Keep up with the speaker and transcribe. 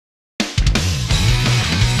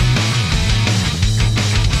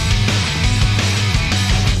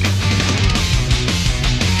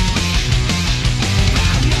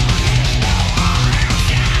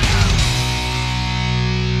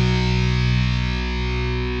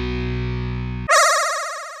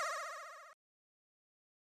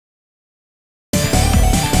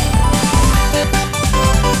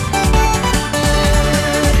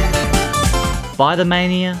By the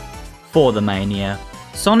Mania, for the Mania.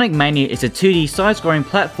 Sonic Mania is a 2D side-scrolling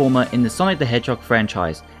platformer in the Sonic the Hedgehog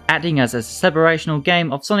franchise, acting as a celebrational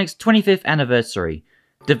game of Sonic's 25th anniversary.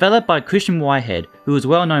 Developed by Christian Whitehead, who is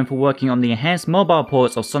well known for working on the enhanced mobile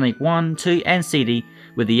ports of Sonic 1, 2 and CD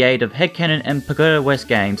with the aid of Headcanon and Pagoda West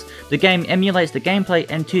games, the game emulates the gameplay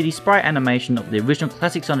and 2D sprite animation of the original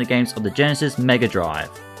classic Sonic games of the Genesis Mega Drive.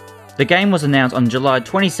 The game was announced on July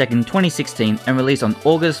 22, 2016 and released on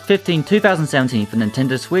August 15, 2017 for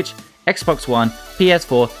Nintendo Switch, Xbox One,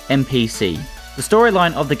 PS4 and PC. The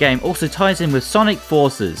storyline of the game also ties in with Sonic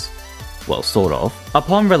Forces. Well, sort of.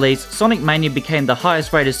 Upon release, Sonic Mania became the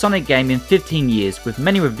highest rated Sonic game in 15 years, with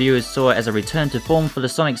many reviewers saw it as a return to form for the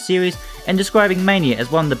Sonic series and describing Mania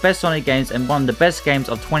as one of the best Sonic games and one of the best games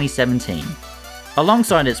of 2017.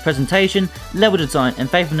 Alongside its presentation, level design and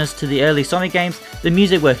faithfulness to the early Sonic games, the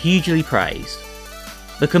music were hugely praised.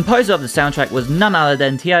 The composer of the soundtrack was none other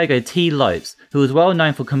than Tiago T. Lopes, who is well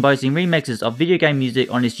known for composing remixes of video game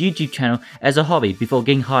music on his YouTube channel as a hobby before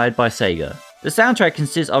getting hired by Sega. The soundtrack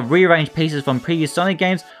consists of rearranged pieces from previous Sonic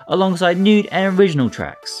games alongside new and original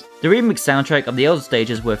tracks. The remix soundtrack of the older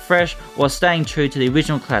stages were fresh while staying true to the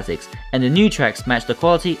original classics, and the new tracks matched the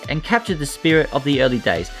quality and captured the spirit of the early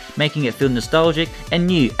days, making it feel nostalgic and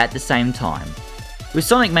new at the same time. With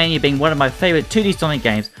Sonic Mania being one of my favourite 2D Sonic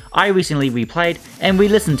games, I recently replayed and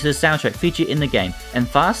re-listened to the soundtrack featured in the game, and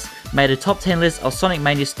thus made a top 10 list of Sonic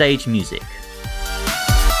Mania Stage music.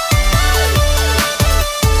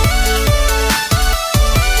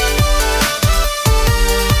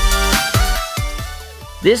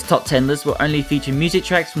 This top 10 list will only feature music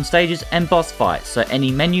tracks from stages and boss fights, so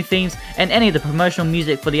any menu themes and any of the promotional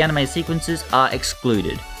music for the anime sequences are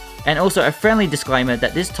excluded. And also a friendly disclaimer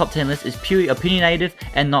that this top 10 list is purely opinionative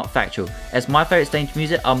and not factual, as my favourite stage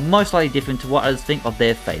music are most likely different to what others think of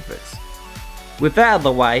their favourites. With that out of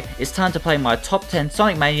the way, it's time to play my top 10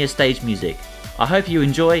 Sonic Mania stage music. I hope you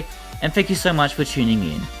enjoy, and thank you so much for tuning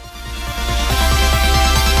in.